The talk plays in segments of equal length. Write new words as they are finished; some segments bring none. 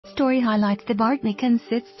story highlights the Bartley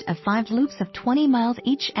consists of 5 loops of 20 miles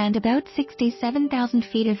each and about 67,000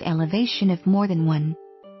 feet of elevation of more than 1,000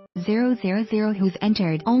 who's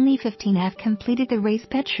entered. Only 15 have completed the race.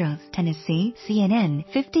 Petros, Tennessee, CNN.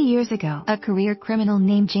 50 years ago, a career criminal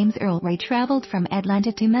named James Earl Ray traveled from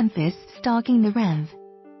Atlanta to Memphis, stalking the Rev.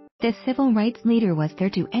 The civil rights leader was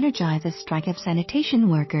there to energize a strike of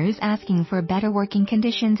sanitation workers asking for better working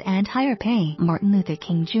conditions and higher pay. Martin Luther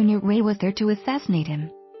King Jr. Ray was there to assassinate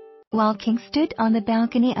him. While King stood on the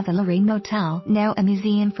balcony of the Lorraine Motel, now a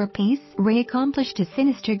museum for peace, Ray accomplished a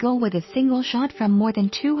sinister goal with a single shot from more than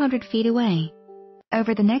 200 feet away.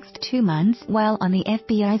 Over the next 2 months, while on the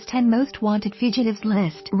FBI's 10 most wanted fugitives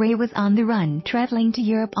list, Ray was on the run, traveling to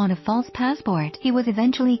Europe on a false passport. He was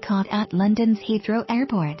eventually caught at London's Heathrow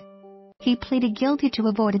Airport. He pleaded guilty to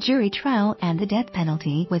avoid a jury trial and the death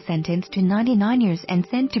penalty, was sentenced to 99 years and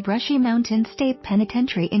sent to Brushy Mountain State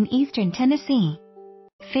Penitentiary in eastern Tennessee.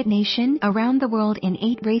 Fit Nation. Around the world in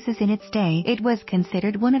 8 races in its day, it was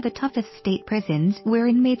considered one of the toughest state prisons, where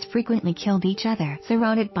inmates frequently killed each other,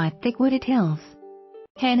 surrounded by thick wooded hills.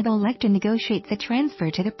 Hannibal Lecter negotiates a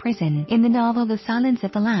transfer to the prison. In the novel The Silence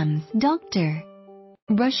of the Lambs, Dr.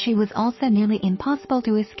 Brushy was also nearly impossible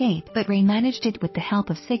to escape, but Ray managed it with the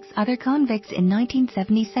help of 6 other convicts in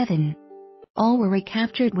 1977. All were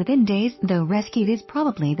recaptured within days, though rescued is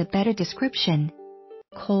probably the better description.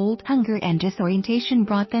 Cold, hunger and disorientation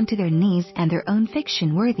brought them to their knees, and their own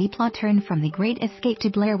fiction-worthy plot turned from The Great Escape to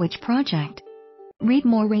Blair Witch Project. Read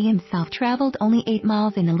more. Ray himself traveled only 8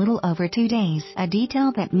 miles in a little over 2 days, a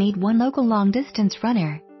detail that made one local long-distance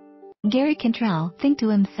runner, Gary Cantrell, think to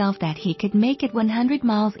himself that he could make it 100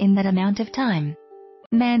 miles in that amount of time.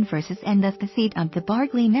 Man vs. and thus the seed of the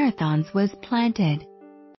Bartley Marathons was planted.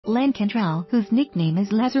 Len Cantrell, whose nickname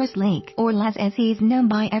is Lazarus Lake, or Laz as he is known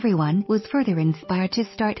by everyone, was further inspired to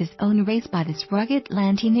start his own race by this rugged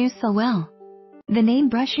land he knew so well. The name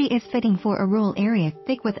Brushy is fitting for a rural area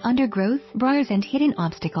thick with undergrowth, briars and hidden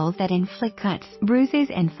obstacles that inflict cuts, bruises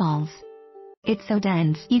and falls. It's so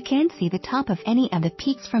dense you can't see the top of any of the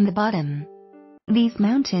peaks from the bottom. These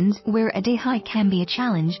mountains, where a day hike can be a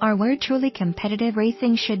challenge, are where truly competitive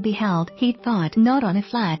racing should be held, he thought, not on a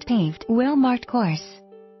flat, paved, well-marked course.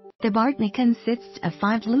 The Bartley consists of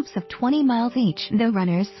 5 loops of 20 miles each, though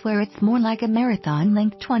runners swear it's more like a marathon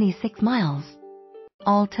length 26 miles.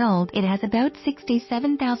 All told, it has about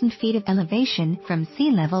 67,000 feet of elevation from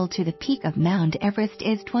sea level to the peak of Mount Everest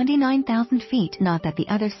is 29,000 feet. Not that the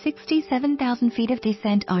other 67,000 feet of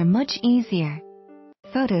descent are much easier.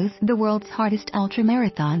 Photos. The world's hardest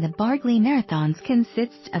ultramarathon. The Bartley Marathons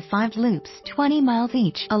consists of 5 loops, 20 miles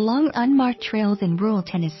each, along unmarked trails in rural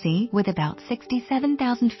Tennessee, with about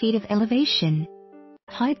 67,000 feet of elevation.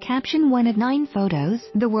 Height caption. 1 of 9 photos.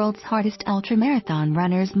 The world's hardest ultramarathon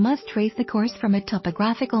runners must trace the course from a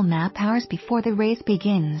topographical map hours before the race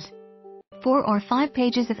begins. 4 or 5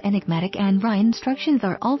 pages of enigmatic and rhyme instructions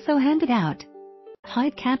are also handed out.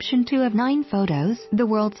 Height caption. 2 of 9 photos. The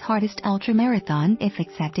world's hardest ultramarathon. If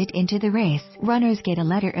accepted into the race, runners get a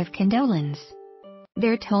letter of condolence.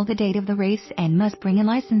 They're told the date of the race and must bring a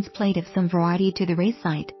license plate of some variety to the race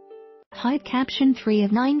site. Height caption. 3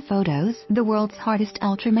 of 9 photos. The world's hardest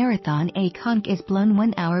ultramarathon. A conch is blown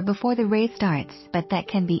 1 hour before the race starts, but that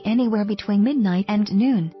can be anywhere between midnight and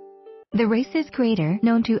noon. The race's creator,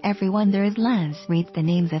 known to everyone there as Laz, reads the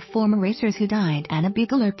names of former racers who died, and a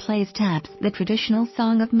bugler plays taps, the traditional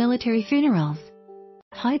song of military funerals.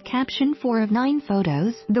 Height caption. 4 of 9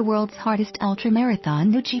 photos. The world's hardest ultramarathon.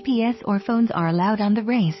 No GPS or phones are allowed on the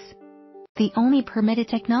race. The only permitted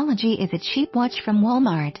technology is a cheap watch from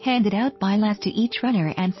Walmart, handed out by Laz to each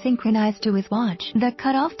runner and synchronized to his watch. The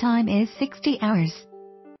cutoff time is 60 hours.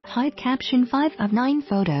 Height caption. 5 of 9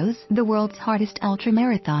 photos. The world's hardest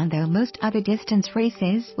ultramarathon. Though most other distance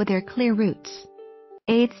races, with their clear routes,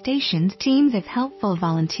 aid stations, teams of helpful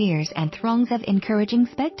volunteers and throngs of encouraging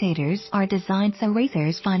spectators, are designed so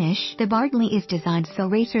racers finish, the Bartley is designed so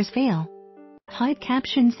racers fail. Height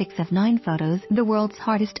caption. 6 of 9 photos. The world's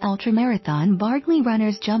hardest ultramarathon. Bartley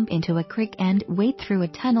runners jump into a creek and wade through a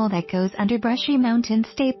tunnel that goes under Brushy Mountain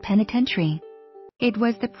State Penitentiary. It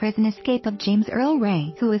was the prison escape of James Earl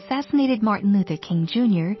Ray, who assassinated Martin Luther King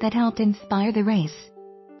Jr., that helped inspire the race.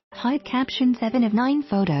 Height caption. 7 of 9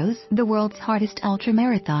 photos. The world's hardest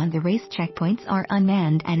ultramarathon. The race checkpoints are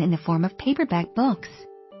unmanned and in the form of paperback books.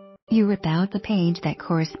 You rip out the page that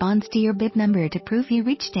corresponds to your bib number to prove you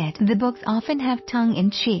reached it. The books often have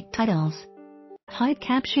tongue-in-cheek titles. Height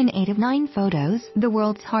caption. 8 of 9 photos. The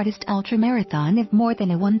world's hardest ultramarathon. Of more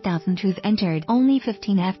than 1,000 who've entered, only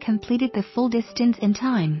 15 have completed the full distance in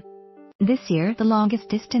time. This year, the longest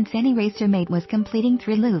distance any racer made was completing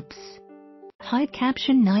 3 loops. Height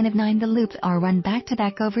caption 9 of 9. The loops are run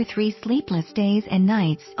back-to-back over 3 sleepless days and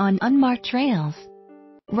nights on unmarked trails.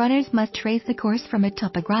 Runners must trace the course from a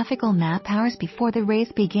topographical map hours before the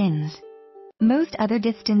race begins. Most other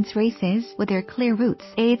distance races, with their clear routes,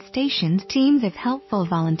 aid stations, teams of helpful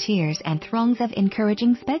volunteers and throngs of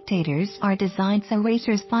encouraging spectators, are designed so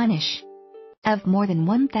racers finish. Of more than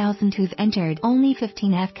 1,000 who've entered, only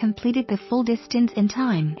 15 have completed the full distance in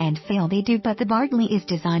time, and fail they do, but the Bartley is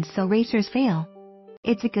designed so racers fail.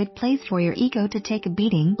 It's a good place for your ego to take a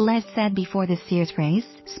beating, Les said before the Sears race,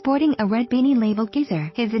 sporting a red beanie labeled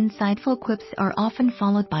Geezer. His insightful quips are often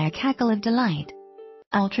followed by a cackle of delight.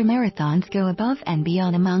 Ultramarathons go above and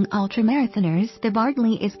beyond. Among ultramarathoners, the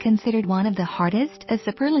Bartley is considered one of the hardest, a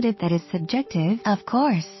superlative that is subjective, of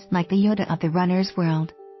course, like the Yoda of the runner's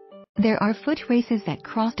world. There are foot races that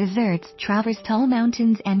cross deserts, traverse tall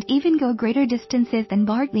mountains, and even go greater distances than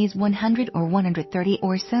Bartley's 100 or 130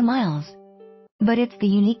 or so miles. But it's the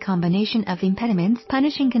unique combination of impediments,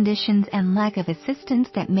 punishing conditions, and lack of assistance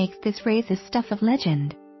that makes this race a stuff of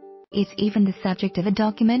legend. It's even the subject of a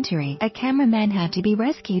documentary. A cameraman had to be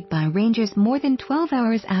rescued by rangers more than 12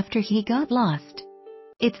 hours after he got lost.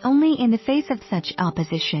 It's only in the face of such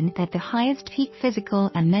opposition that the highest peak physical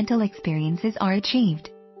and mental experiences are achieved.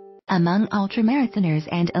 Among ultramarathoners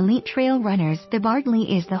and elite trail runners, the Bartley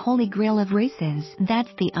is the holy grail of races.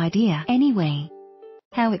 That's the idea, anyway.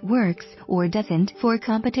 How it works, or doesn't, for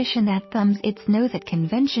competition that thumbs its nose at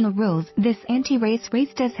conventional rules, this anti-race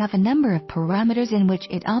race does have a number of parameters in which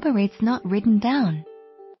it operates not written down.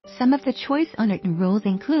 Some of the choice unwritten rules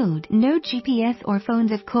include no GPS or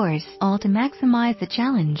phones, of course, all to maximize the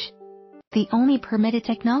challenge. The only permitted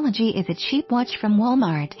technology is a cheap watch from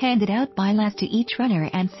Walmart, handed out by Les to each runner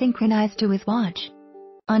and synchronized to his watch.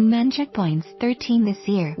 Unmanned checkpoints, 13 this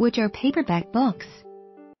year, which are paperback books.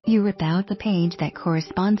 You rip out the page that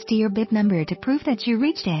corresponds to your bib number to prove that you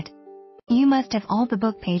reached it. You must have all the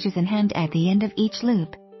book pages in hand at the end of each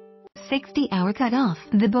loop. 60-hour cutoff.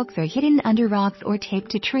 The books are hidden under rocks or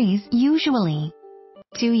taped to trees, usually.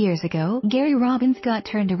 2 years ago, Gary Robbins got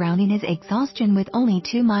turned around in his exhaustion with only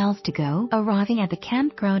 2 miles to go, arriving at the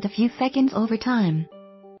campground a few seconds over time.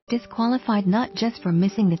 Disqualified not just for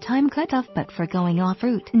missing the time cutoff but for going off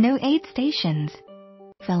route. No aid stations.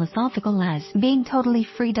 Philosophical as being totally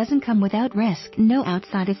free doesn't come without risk. No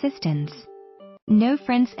outside assistance. No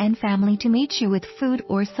friends and family to meet you with food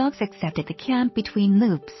or socks except at the camp between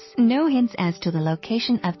loops. No hints as to the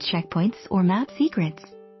location of checkpoints or map secrets.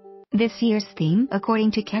 This year's theme,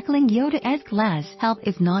 according to cackling Yoda-esque Les, help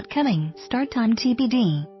is not coming. Start time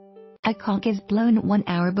TBD. A conch is blown 1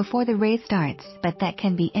 hour before the race starts, but that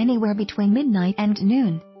can be anywhere between midnight and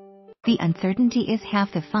noon. The uncertainty is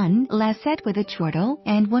half the fun, Les said with a chortle,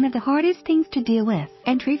 and one of the hardest things to deal with.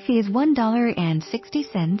 Entry fee is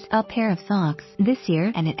 $1.60, a pair of socks, this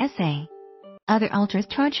year, and an essay. Other ultras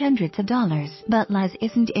charge hundreds of dollars, but Les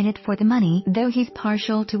isn't in it for the money, though he's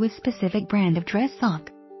partial to a specific brand of dress sock.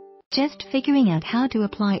 Just figuring out how to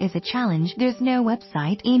apply is a challenge. There's no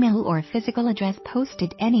website, email, or physical address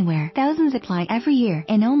posted anywhere. Thousands apply every year,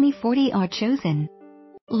 and only 40 are chosen.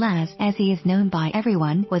 Les, as he is known by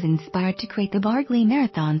everyone, was inspired to create the Bartley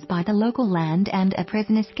Marathons by the local land and a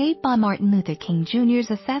prison escape by Martin Luther King Jr.'s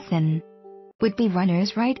assassin. Would-be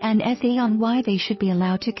runners write an essay on why they should be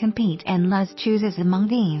allowed to compete, and Les chooses among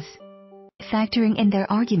these. Factoring in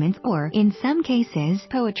their arguments or, in some cases,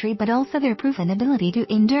 poetry, but also their proven ability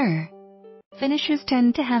to endure. Finishers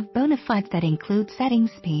tend to have bona fides that include setting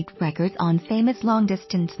speed records on famous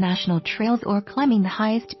long-distance national trails or climbing the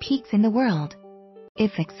highest peaks in the world.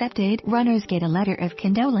 If accepted, runners get a letter of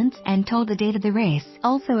condolence and told the date of the race,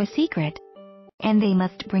 also a secret. And they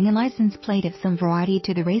must bring a license plate of some variety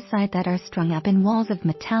to the race site that are strung up in walls of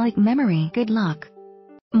metallic memory. Good luck.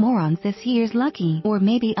 Morons. This year's lucky, or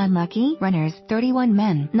maybe unlucky, runners, 31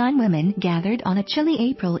 men, 9 women, gathered on a chilly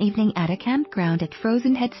April evening at a campground at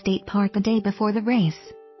Frozen Head State Park the day before the race.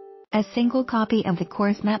 A single copy of the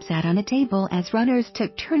course map sat on a table as runners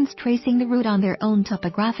took turns tracing the route on their own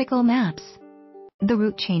topographical maps. The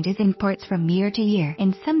route changes in parts from year to year,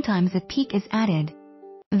 and sometimes a peak is added.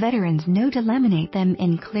 Veterans know to laminate them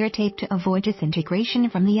in clear tape to avoid disintegration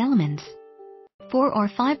from the elements. 4 or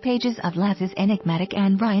 5 pages of Les's enigmatic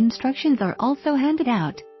and wry instructions are also handed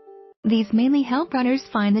out. These mainly help runners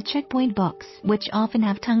find the checkpoint books, which often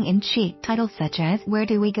have tongue-in-cheek titles such as "Where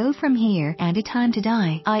do we go from here?" and "A Time to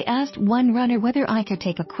Die." I asked one runner whether I could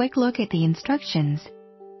take a quick look at the instructions,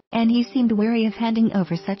 and he seemed wary of handing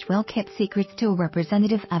over such well-kept secrets to a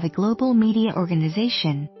representative of a global media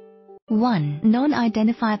organization. 1.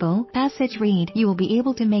 Non-identifiable passage. Read. You will be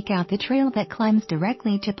able to make out the trail that climbs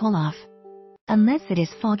directly to pull off. Unless it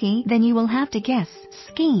is foggy, then you will have to guess.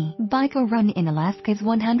 Ski, bike or run in Alaska's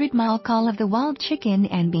 100-mile Call of the Wild. Chicken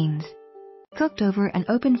and beans, cooked over an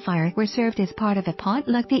open fire, were served as part of a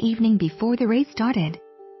potluck the evening before the race started.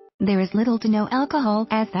 There is little to no alcohol,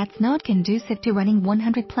 as that's not conducive to running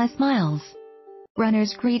 100-plus miles.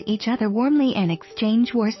 Runners greet each other warmly and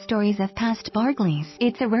exchange war stories of past Barkleys.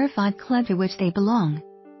 It's a rarefied club to which they belong.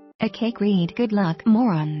 A cake read, "Good luck,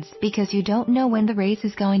 morons," because you don't know when the race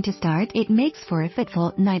is going to start. It makes for a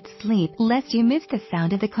fitful night's sleep, lest you miss the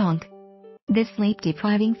sound of the conch. This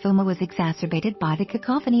sleep-depriving FOMO was exacerbated by the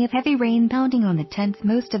cacophony of heavy rain pounding on the tents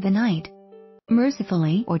most of the night.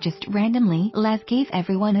 Mercifully, or just randomly, Les gave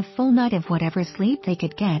everyone a full night of whatever sleep they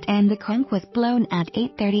could get, and the conch was blown at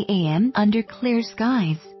 8:30 a.m. under clear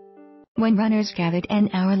skies. When runners gathered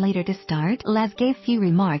an hour later to start, Les gave few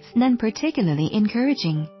remarks, none particularly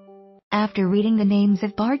encouraging. After reading the names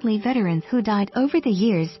of Barkley veterans who died over the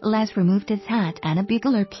years, Les removed his hat and a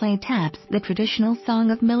bugler played taps, the traditional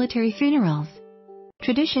song of military funerals.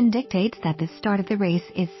 Tradition dictates that the start of the race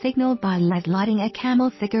is signaled by Les lighting a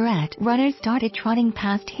Camel cigarette. Runners started trotting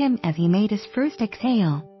past him as he made his first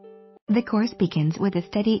exhale. The course begins with a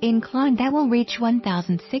steady incline that will reach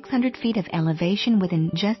 1,600 feet of elevation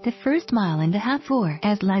within just the first mile and a half, or,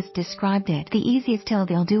 as Les described it, the easiest hill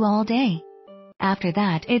they'll do all day. After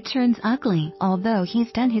that, it turns ugly. Although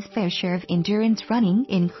he's done his fair share of endurance running,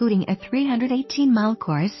 including a 318-mile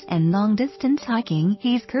course and long-distance hiking,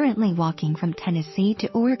 he's currently walking from Tennessee to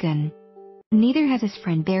Oregon. Neither has his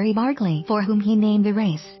friend Barry Barkley, for whom he named the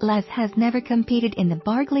race. Les has never competed in the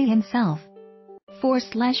Barkley himself.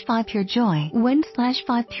 4/5 Pure Joy,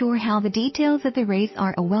 1/5 Pure Hell. The details of the race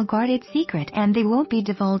are a well-guarded secret, and they won't be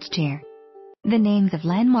divulged here. The names of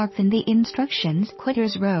landmarks in the instructions,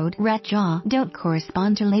 Quitter's Road, Rat Jaw, don't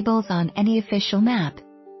correspond to labels on any official map.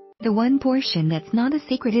 The one portion that's not a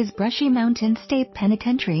secret is Brushy Mountain State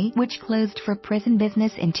Penitentiary, which closed for prison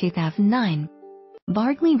business in 2009.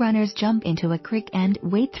 Barkley runners jump into a creek and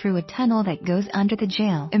wade through a tunnel that goes under the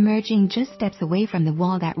jail, emerging just steps away from the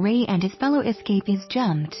wall that Ray and his fellow escapees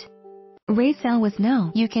jumped. Ray Sell was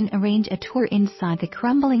no. You can arrange a tour inside the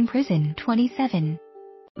crumbling prison. 27.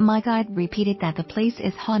 My guide repeated that the place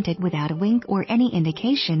is haunted without a wink or any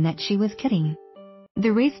indication that she was kidding.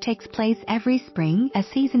 The race takes place every spring, a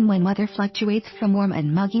season when weather fluctuates from warm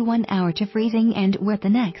and muggy one hour to freezing and wet the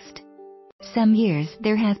next. Some years,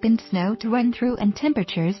 there has been snow to run through and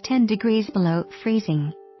temperatures 10 degrees below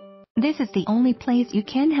freezing. This is the only place you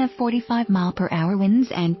can have 45-mile-per-hour winds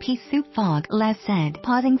and pea soup fog, Les said,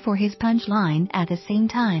 pausing for his punchline at the same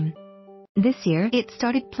time. This year, it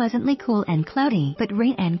started pleasantly cool and cloudy, but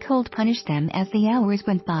rain and cold punished them as the hours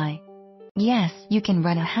went by. Yes, you can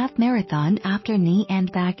run a half marathon after knee and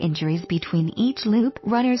back injuries between each loop.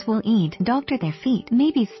 Runners will eat, doctor their feet,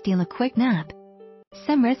 maybe steal a quick nap.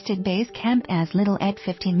 Some rest at base camp as little as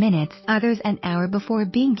 15 minutes, others an hour before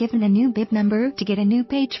being given a new bib number to get a new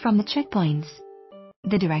page from the checkpoints.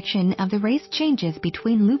 The direction of the race changes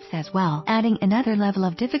between loops as well, adding another level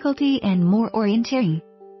of difficulty and more orienteering.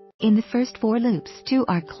 In the first 4 loops, 2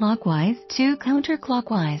 are clockwise, 2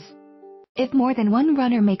 counterclockwise. If more than one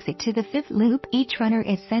runner makes it to the 5th loop, each runner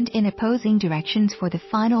is sent in opposing directions for the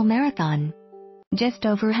final marathon. Just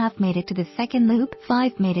over half made it to the 2nd loop,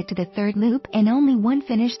 5 made it to the 3rd loop, and only 1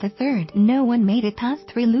 finished the 3rd. No one made it past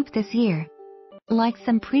 3 loops this year. Like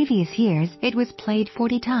some previous years, it was played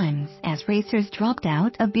 40 times. As racers dropped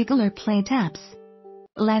out, a bugler played taps.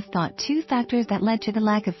 Les thought 2 factors that led to the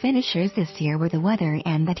lack of finishers this year were the weather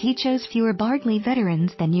and that he chose fewer Barkley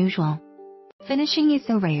veterans than usual. Finishing is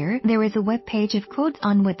so rare, there is a web page of quotes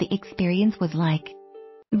on what the experience was like.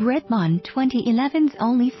 Brett Mond, 2011's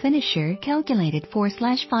only finisher, calculated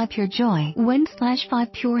 4/5 Pure Joy,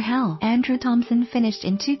 1/5 Pure Hell. Andrew Thompson finished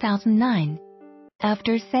in 2009.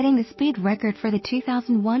 After setting the speed record for the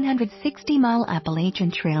 2,160-mile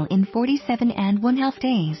Appalachian Trail in 47½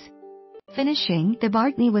 days. Finishing the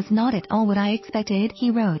Barkley was not at all what I expected,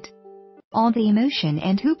 he wrote. All the emotion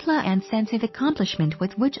and hoopla and sense of accomplishment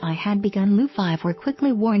with which I had begun Loop 5 were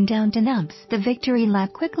quickly worn down to nubs. The victory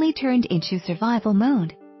lap quickly turned into survival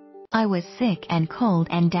mode. I was sick and cold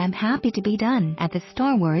and damn happy to be done at the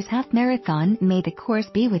Star Wars Half Marathon. May the course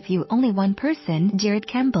be with you. Only one person, Jared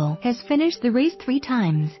Campbell, has finished the race 3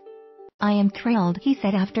 times. I am thrilled, he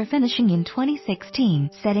said after finishing in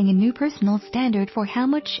 2016, setting a new personal standard for how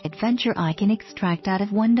much adventure I can extract out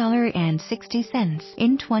of $1.60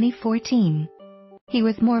 in 2014. He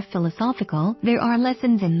was more philosophical. There are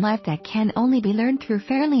lessons in life that can only be learned through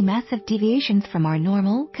fairly massive deviations from our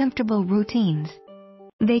normal, comfortable routines.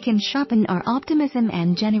 They can sharpen our optimism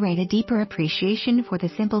and generate a deeper appreciation for the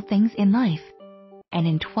simple things in life. and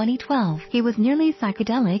in 2012 he was nearly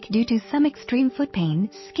psychedelic due to some extreme foot pain,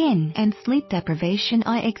 skin and sleep deprivation.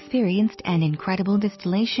 I experienced an incredible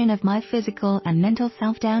distillation of my physical and mental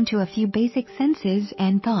self down to a few basic senses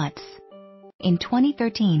and thoughts. In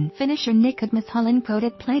 2013, finisher Nicodemus Holland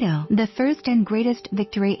quoted Plato, "The first and greatest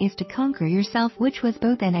victory is to conquer yourself," which was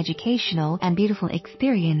both an educational and beautiful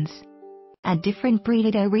experience. A different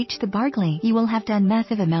breed. To reach the Barkley, you will have done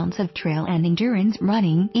massive amounts of trail and endurance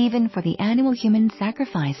running, even for the annual human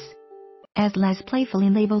sacrifice. As Les playfully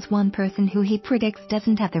labels one person who he predicts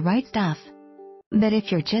doesn't have the right stuff. But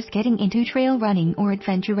if you're just getting into trail running or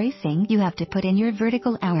adventure racing, you have to put in your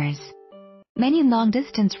vertical hours. Many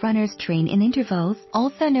long-distance runners train in intervals,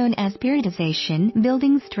 also known as periodization,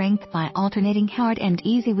 building strength by alternating hard and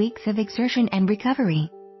easy weeks of exertion and recovery.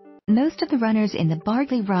 Most of the runners in the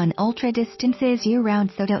Barkley run ultra distances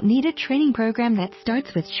year-round, so don't need a training program that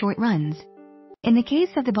starts with short runs. In the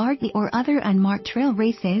case of the Barkley or other unmarked trail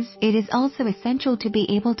races, it is also essential to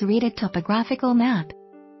be able to read a topographical map.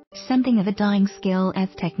 Something of a dying skill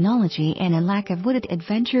as technology and a lack of wooded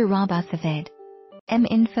adventure rob us of it.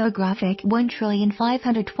 Infographic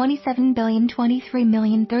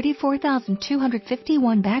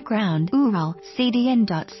 1,527,023,034,251 background URL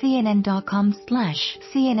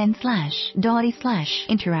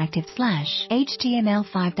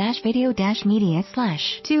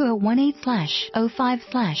cdn.cnn.com/cnn/dotty/interactive/2018/05/22/can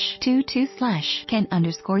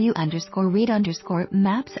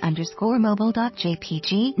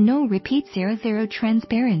 _you_read_maps_mobile.jpg no repeat 00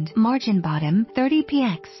 transparent margin bottom 30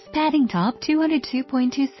 px padding top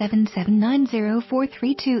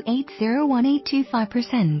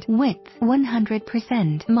 202.2779043280182.5% width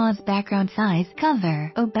 100% Moz background size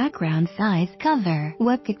cover O background size cover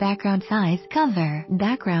Webkit background size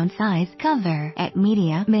cover at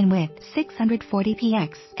media min width 640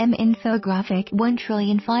 px infographic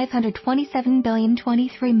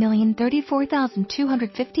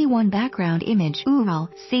 1,527,023,034,251 background image URL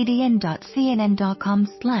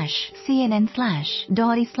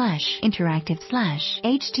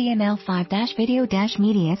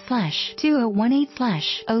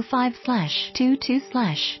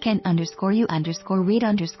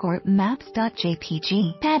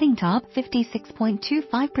can_you_read_maps.jpg padding top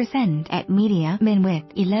 56.25% at media min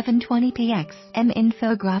width 1120 px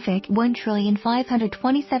infographic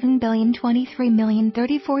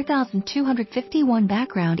 1,527,023,034,251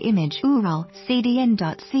 background image URL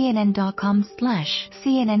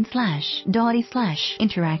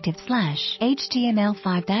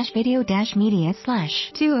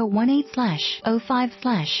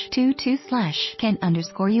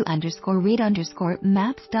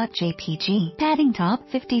can_you_read_maps.jpg padding top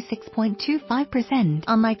 56.25%.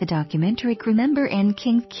 Unlike the documentary Crew Member and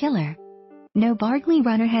King's Killer, no Barkley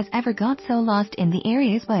runner has ever got so lost in the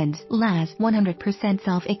area's woods, 100%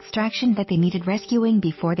 self-extraction that they needed rescuing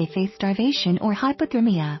before they faced starvation or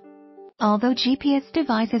hypothermia. Although GPS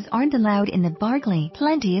devices aren't allowed in the Barkley,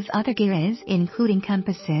 plenty of other gear is, including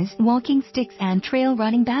compasses, walking sticks and trail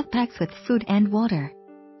running backpacks with food and water.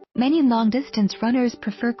 Many long-distance runners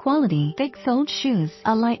prefer quality, thick-soled shoes,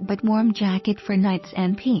 a light but warm jacket for nights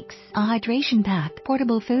and peaks, a hydration pack,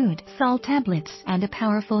 portable food, salt tablets, and a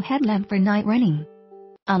powerful headlamp for night running.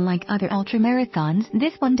 Unlike other ultramarathons,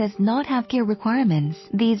 this one does not have gear requirements.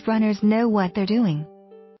 These runners know what they're doing.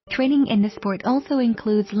 Training in the sport also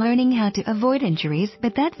includes learning how to avoid injuries,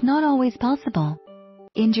 but that's not always possible.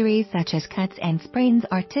 Injuries such as cuts and sprains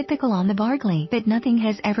are typical on the Barkley, but nothing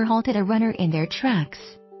has ever halted a runner in their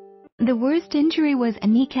tracks. The worst injury was a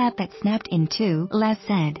kneecap that snapped in two, Les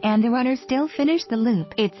said, and the runner still finished the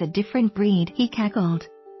loop. It's a different breed, he cackled.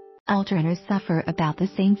 Ultrarunners suffer about the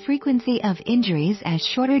same frequency of injuries as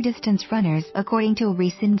shorter distance runners, according to a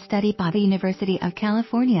recent study by the University of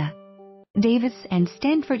California, Davis and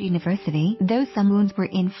Stanford University, though some wounds were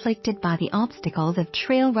inflicted by the obstacles of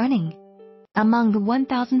trail running. Among the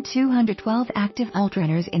 1,212 active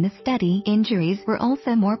ultrarunners in the study, injuries were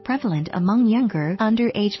also more prevalent among younger,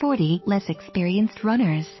 under age 40, less experienced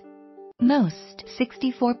runners. Most,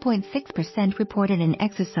 64.6%, reported an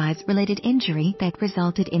exercise-related injury that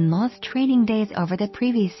resulted in lost training days over the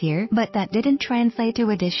previous year, but that didn't translate to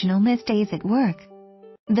additional missed days at work.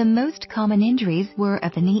 The most common injuries were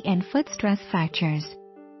of the knee and foot stress fractures.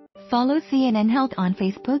 Follow CNN Health on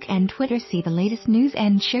Facebook and Twitter. See the latest news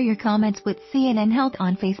and share your comments with CNN Health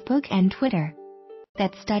on Facebook and Twitter.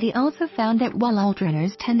 That study also found that while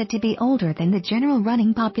ultrarunners tended to be older than the general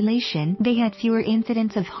running population, they had fewer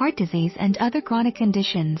incidents of heart disease and other chronic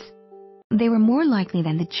conditions. They were more likely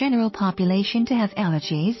than the general population to have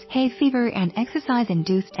allergies, hay fever and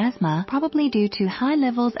exercise-induced asthma, probably due to high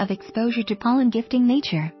levels of exposure to pollen gifting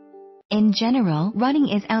nature. In general, running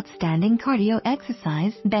is outstanding cardio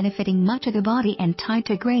exercise, benefiting much of the body and tied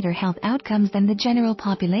to greater health outcomes than the general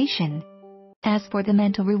population. As for the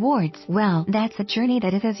mental rewards, well, that's a journey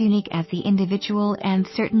that is as unique as the individual and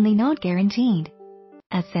certainly not guaranteed.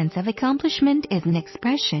 A sense of accomplishment is an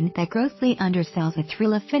expression that grossly undersells the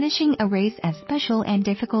thrill of finishing a race as special and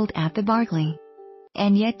difficult at the Barkley.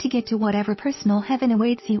 And yet to get to whatever personal heaven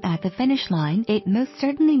awaits you at the finish line, it most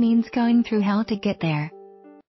certainly means going through hell to get there.